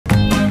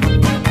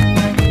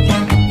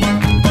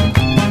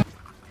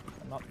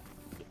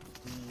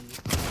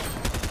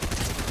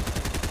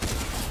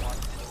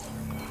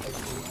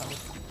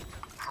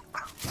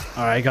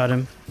Alright, got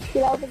him.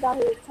 Yeah, that was the guy who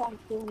was trying to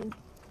kill me.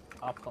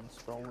 Up on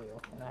scroll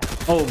wheel.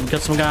 Oh, we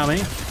got some guy on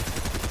me.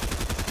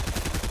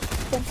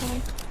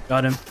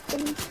 Got him.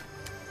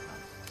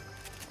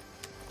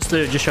 This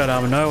dude just showed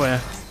out of nowhere.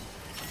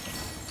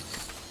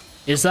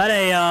 Is that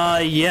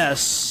a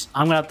yes?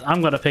 I'm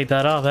gonna pick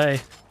that up,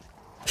 hey.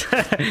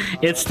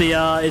 it's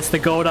the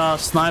gold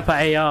sniper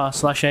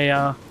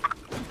AR/AR.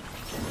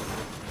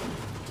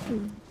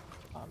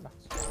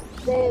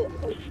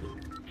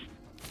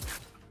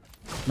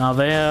 Now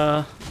they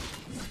I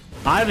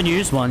haven't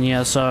used one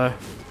yet, so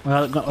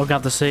we'll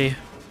have to see.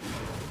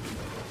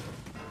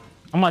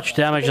 How much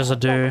damage does it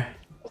do?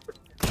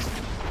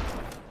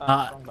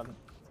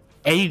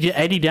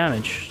 80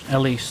 damage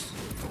at least.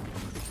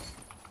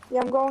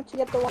 Yeah, I'm going to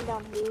get the one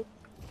down here.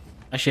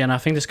 Actually, and I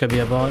think this could be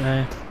a bot,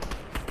 hey.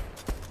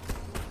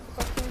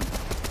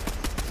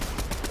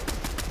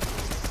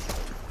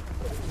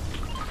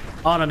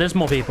 Oh no, there's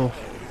more people.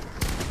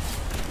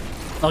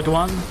 Like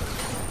one.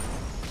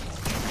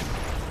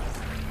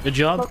 Good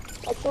job.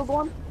 I killed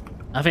one.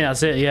 I think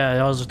that's it. Yeah,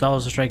 that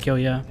was a straight kill.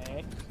 Yeah.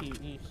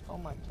 You stole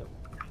my kill.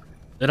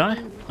 Did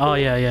I? Oh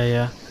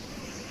yeah.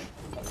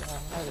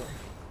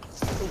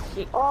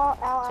 Oh,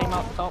 ow, Team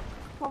up top.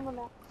 On the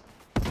map.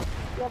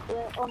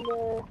 Yep, on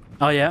the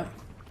Oh yeah.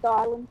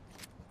 island.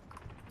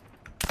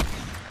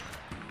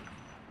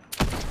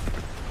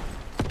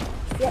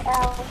 Yeah,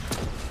 ow.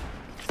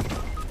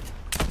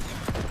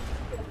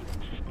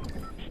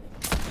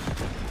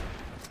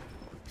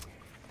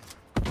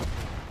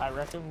 I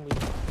reckon we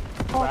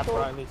grab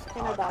Riley's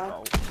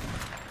car.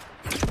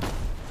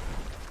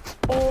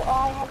 Oh,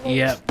 I have a...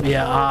 Yep.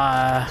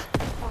 Yeah.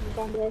 I'm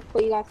done with it.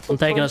 But you guys I'm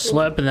taking a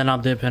slip and then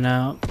I'm dipping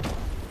out.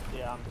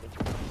 Yeah, I'm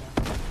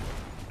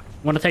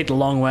I'm gonna take the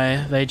long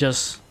way. They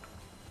just...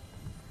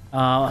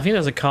 I think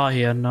there's a car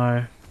here.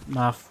 No.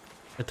 Nah,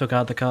 they took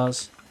out the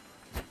cars.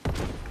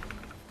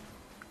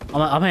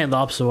 I'm heading the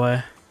opposite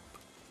way.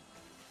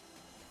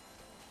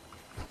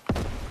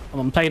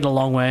 I'm taking the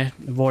long way,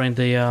 avoiding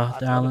the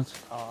island.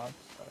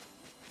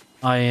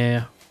 Oh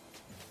yeah.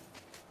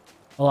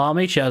 Well, I'll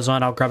meet you at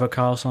zone. I'll grab a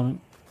car or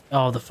something.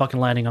 Oh, they're fucking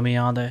landing on me,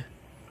 aren't they?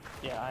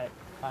 Yeah,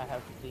 I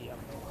have the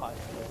high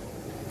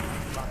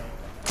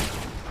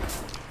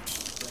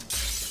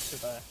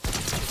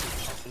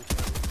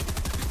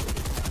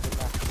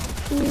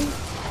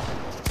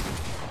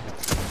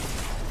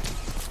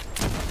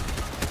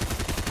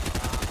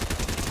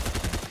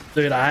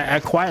Dude, I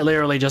quite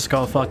literally just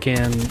got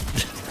fucking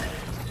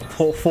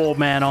four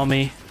man on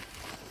me.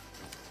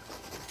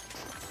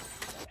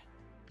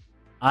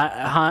 In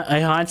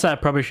hindsight, I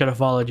probably should have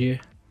followed you.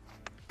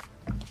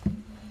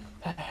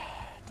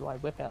 Do I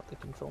whip out the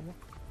controller?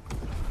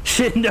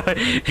 No,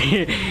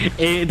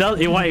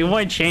 it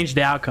won't change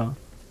the outcome.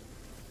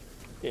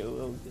 It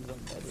will.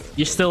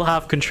 You still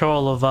have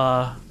control of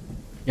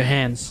your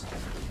hands.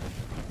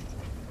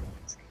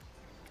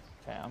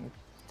 Okay, I'm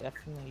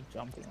definitely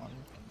jumping on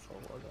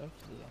controller though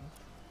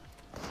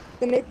to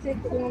The mythic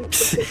one.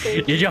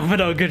 You're jumping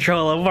on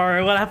controller.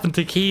 Bro, what happened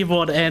to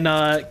keyboard and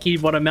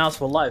mouse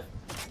for life?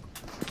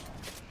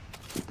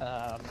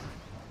 the end.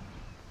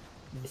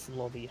 This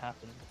lobby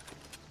happened.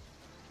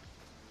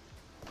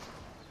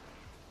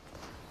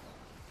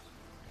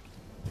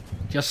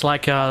 Just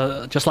like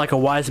a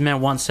wise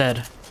man once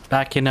said,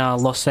 back in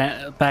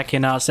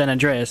San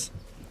Andreas.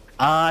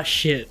 Ah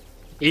shit,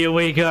 here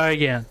we go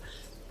again.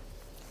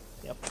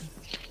 Yep.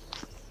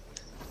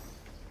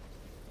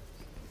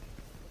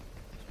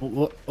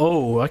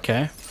 Oh,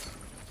 okay.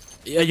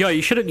 Yo,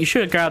 you should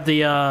have grabbed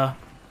the. I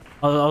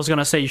was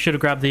gonna say you should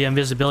have grabbed the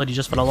invisibility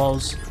just for the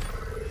lols.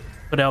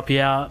 Would help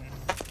you out.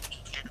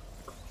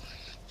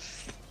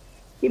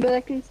 Yeah, but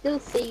I can still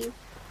see you.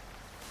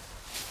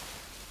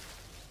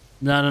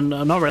 No,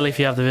 not really if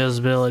you have the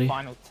visibility.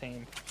 Final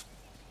team.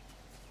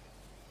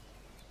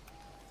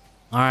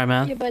 Alright,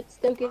 man. Yeah, but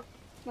still get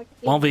like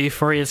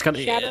 1v3, it's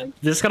gonna...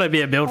 This is gonna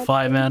be a build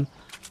fight, man.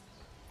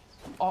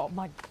 Oh,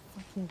 my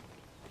fucking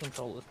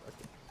controller's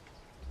broken.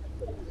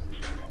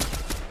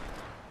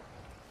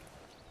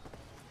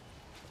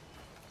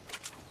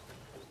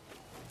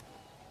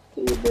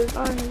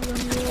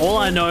 All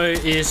I know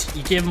is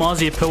you give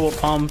Mozzie a purple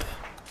pump,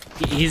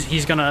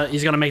 he's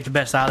gonna make the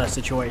best out of that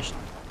situation.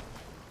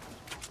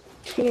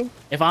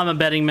 If I'm a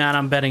betting man,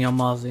 I'm betting on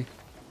Mozzie.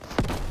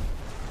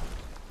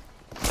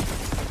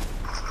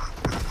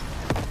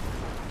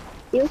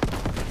 You?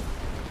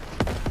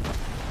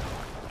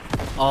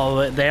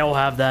 Oh, they all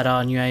have that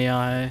new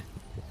AI.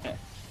 Yeah.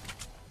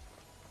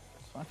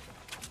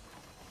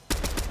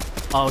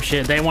 Oh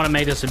shit, they want to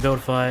make this a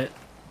build fight.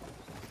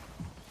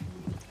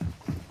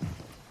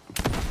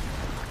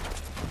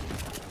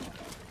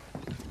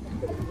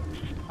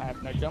 I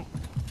have no jump.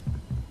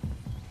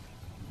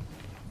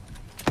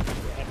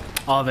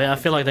 Oh man, I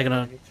feel like they're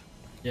gonna...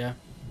 Yeah.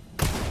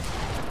 I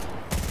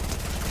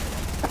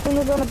think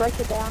they're gonna break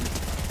it down.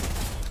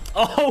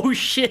 Oh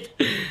shit!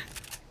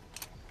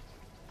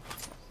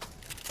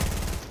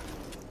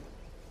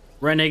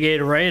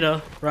 Renegade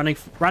Raider running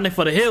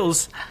for the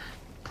hills.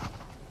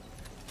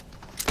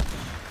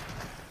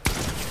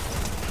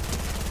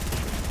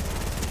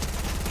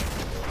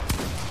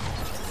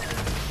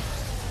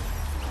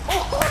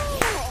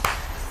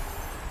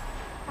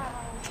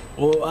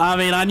 Well, I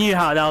mean, I knew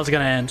how that was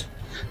gonna end.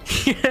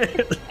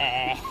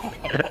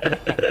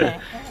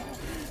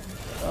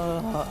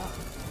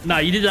 No,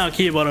 you did not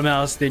keyboard or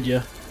mouse, did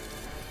you?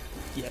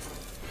 Yes,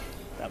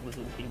 that was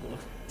a keyboard.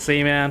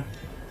 See, man.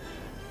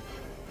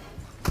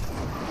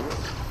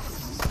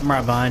 I'm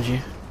right behind you.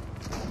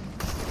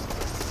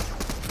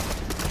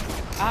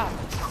 Ah!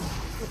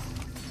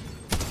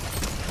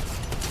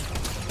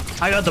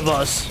 I got the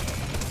bus.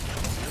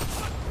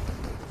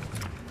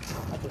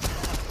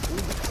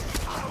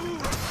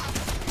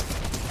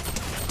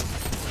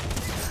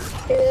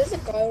 Hey, there's a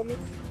guy on me.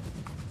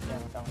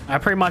 I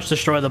pretty much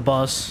destroyed the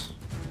bus.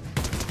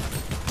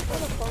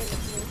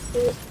 He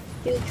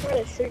was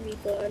trying to shoot me,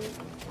 but I'm...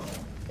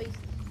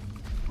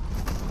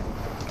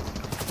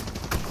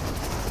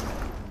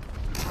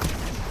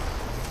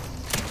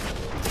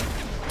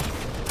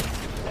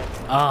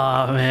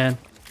 Ah, man.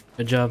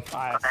 Good job.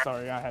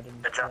 Sorry, I had him.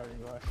 Sorry,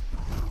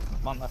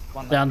 one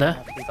left. Down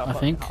there, He's I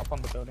think. Up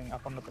on the building,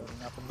 up on the building.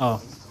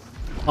 Oh.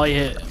 Oh,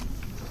 yeah.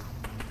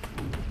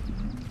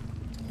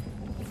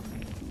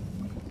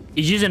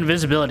 He's using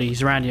invisibility.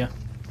 He's around you.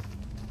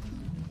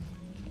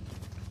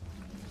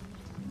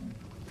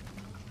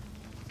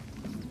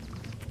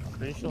 I'm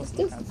pretty sure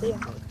Still he has. there.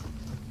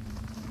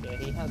 Yeah,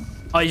 he has.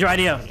 Oh, he's right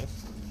here. What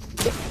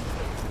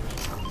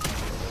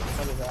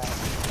is that?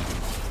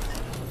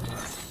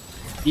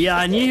 Yeah,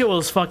 I knew he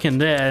was fucking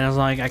there, and I was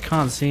like, I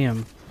can't see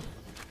him.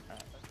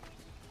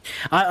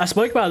 I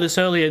spoke about this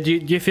earlier. Do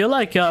you feel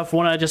like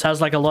Fortnite just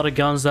has like a lot of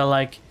guns that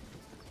like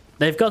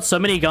they've got so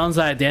many guns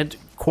that are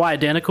quite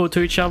identical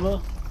to each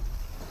other,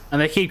 and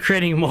they keep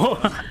creating more,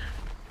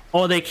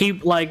 or they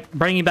keep like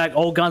bringing back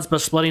old guns but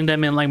splitting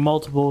them in like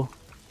multiple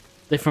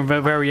different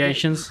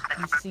variations.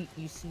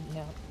 You see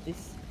now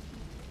this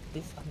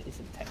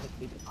isn't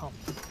technically the pump.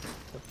 The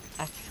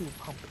actual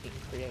pump being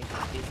created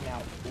is now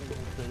all the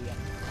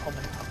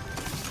common pump.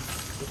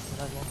 It's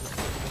no longer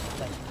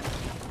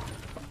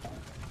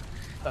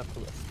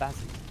purple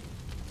spazzy.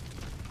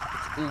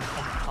 It's all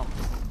common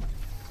pumps.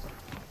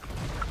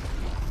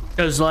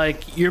 Because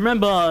like you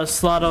remember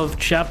start of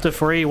chapter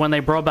 3 when they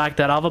brought back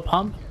that other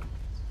pump?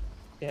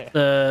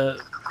 Yeah.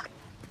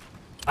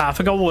 I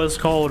forgot what it was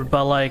called,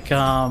 but like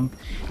it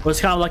was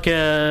kind of like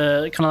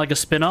a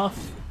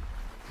spin-off.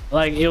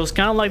 Like it was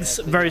kind of like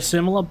very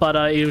similar, but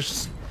it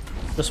was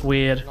just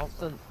weird. Not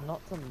the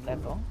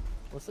lever.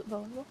 Was it the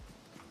lever?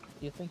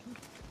 You're thinking?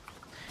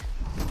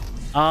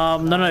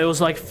 No, it was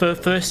like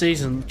first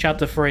season,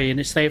 chapter 3, and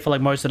it stayed for like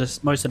most of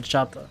the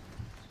chapter.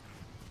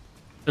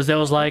 Because there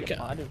was like It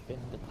might have been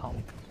the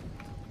pump.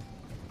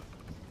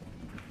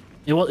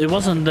 it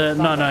wasn't the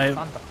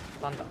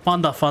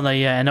Thunder,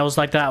 yeah, and it was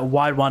like that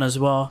wide one as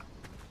well.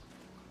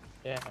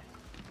 Yeah.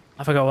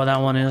 I forgot what that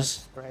one is.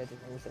 Spread and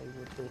also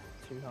with the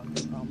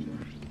 200 pump.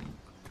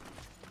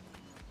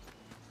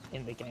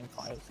 In the game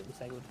files, it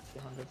was able to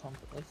 200 pump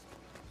at least.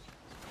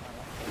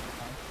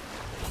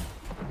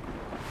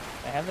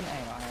 They have an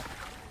AI.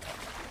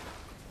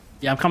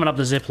 Yeah, I'm coming up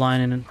the zip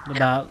line in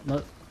about.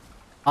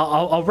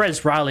 I'll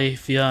res Riley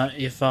if you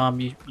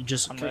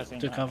just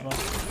to cover.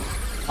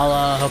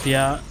 I'll help you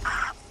out.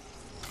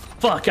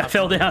 Fuck! I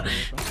fell down.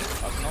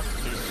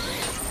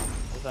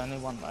 There's only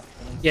one left.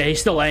 Yeah, he's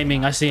still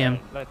aiming. I see him.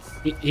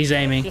 He's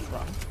aiming. Just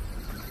run.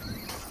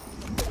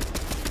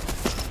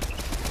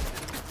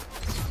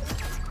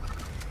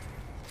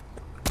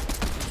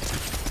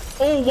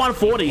 Oh,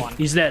 140.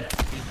 He's dead.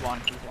 He's one.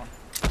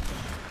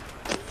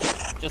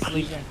 Just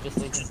Legion. We'll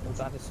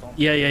grab his storm.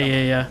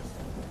 Yeah.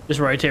 Just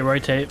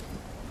rotate.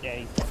 Yeah,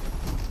 he's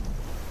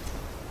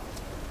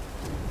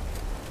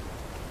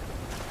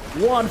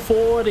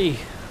 140.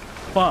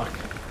 Fuck.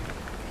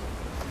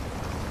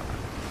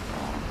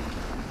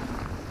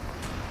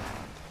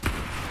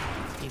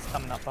 He's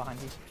coming up behind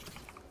you.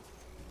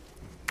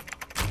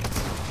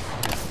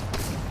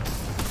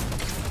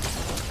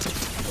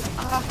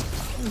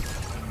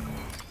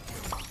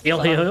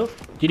 Heal. Do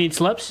you need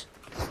slips?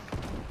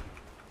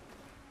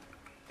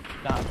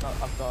 No,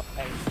 I've got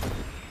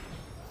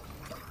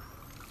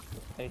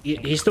 8.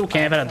 He's still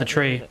camping at the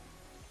tree.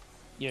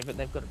 Yeah, but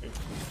they've got to move.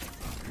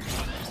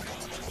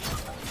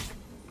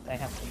 They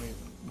have to move.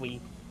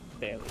 We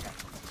barely have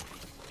to.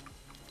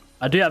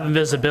 I do have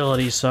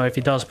invisibility, so if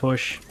he does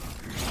push.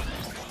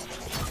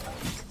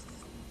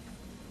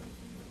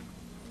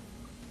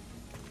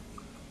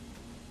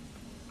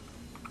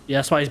 Yeah,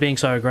 that's why he's being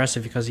so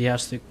aggressive, because he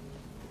has to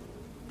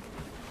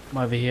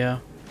come over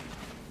here.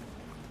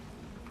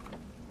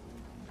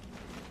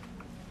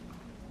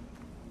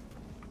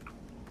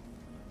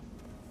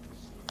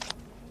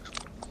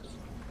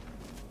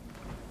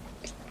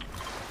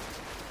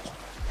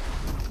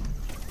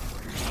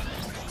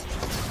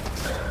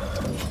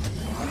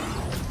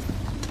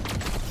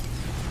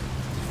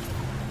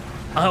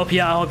 I'll help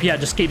you out,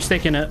 just keep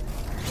sticking it.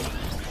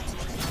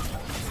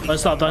 Don't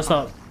stop.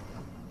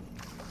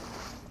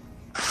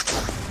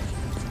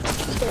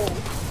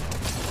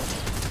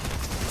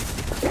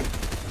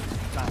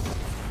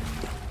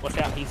 Watch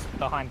out, he's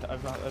behind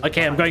over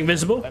Okay, I'm going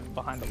visible. over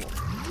behind the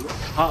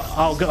wall.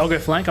 I'll go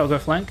flank.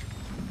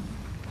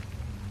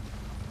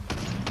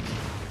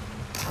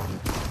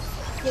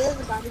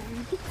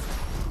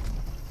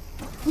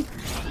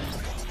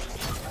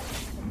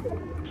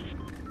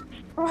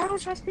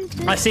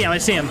 I see him. I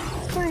see him.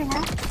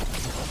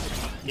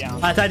 Yeah.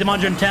 I tagged him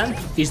 110.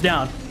 He's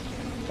down.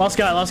 Last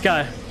guy. Last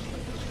guy.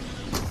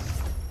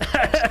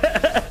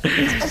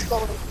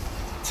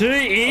 Too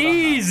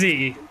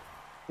easy.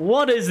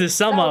 What is this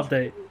summer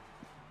update?